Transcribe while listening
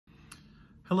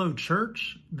Hello,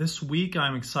 church. This week,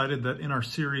 I'm excited that in our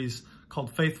series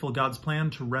called Faithful, God's Plan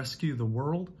to Rescue the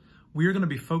World, we are going to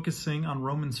be focusing on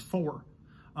Romans 4,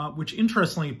 which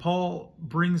interestingly, Paul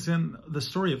brings in the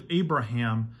story of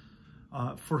Abraham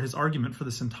for his argument for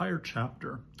this entire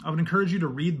chapter. I would encourage you to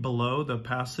read below the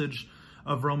passage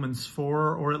of Romans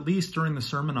 4, or at least during the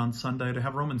sermon on Sunday, to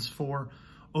have Romans 4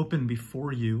 open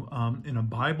before you in a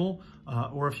Bible,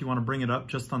 or if you want to bring it up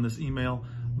just on this email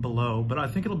below. But I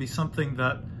think it'll be something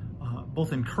that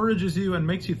both encourages you and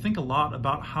makes you think a lot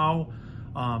about how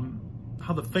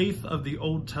the faith of the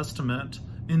Old Testament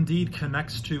indeed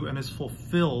connects to and is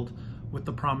fulfilled with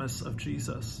the promise of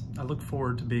Jesus. I look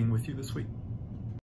forward to being with you this week.